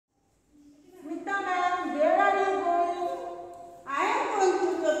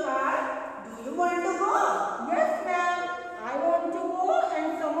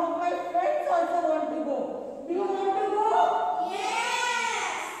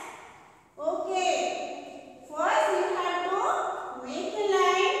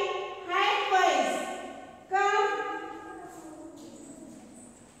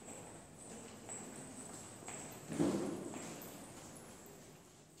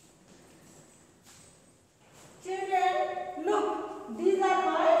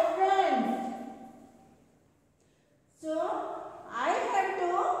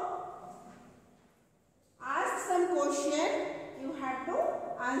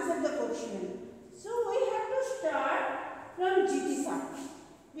answer the question. So we have to start from GT side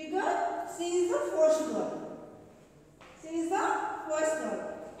because she is the first girl. She is the first girl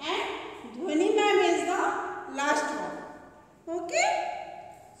and Dhwani ma'am is the last one. Okay?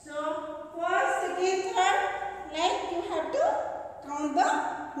 So first, second, third, like you have to count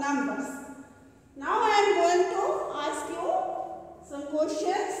the numbers. Now I am going to ask you some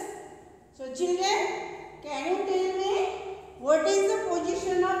questions. So children, can you tell me what is the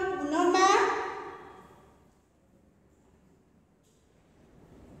position of Poonam ma'am?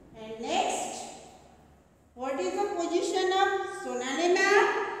 And next, what is the position of Sonali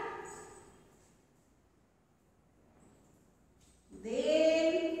ma'am?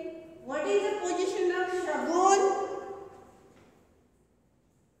 Then, what is the position of Shagun?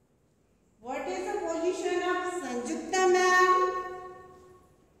 What is the position of Sanjukta ma'am?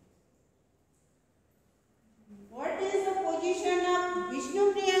 What is the position of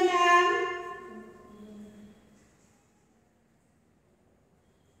Vishnupriya ma'am?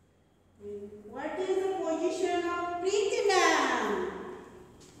 What is the position of Preeti ma'am?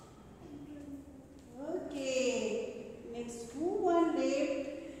 Okay. Next, who are left?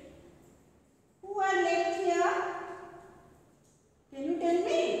 Who are left here? Can you tell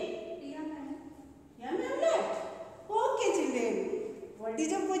me? Priya ma'am. Priya ma'am left. Okay, children. What is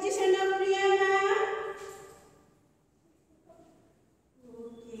the position of Priya ma'am?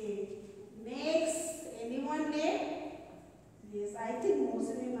 Okay. Next, anyone left? Yes, I think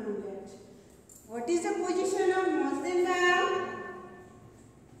Mosami ma'am left. What is the position of Mosami ma'am?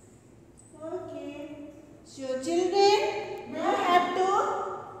 Okay. So children,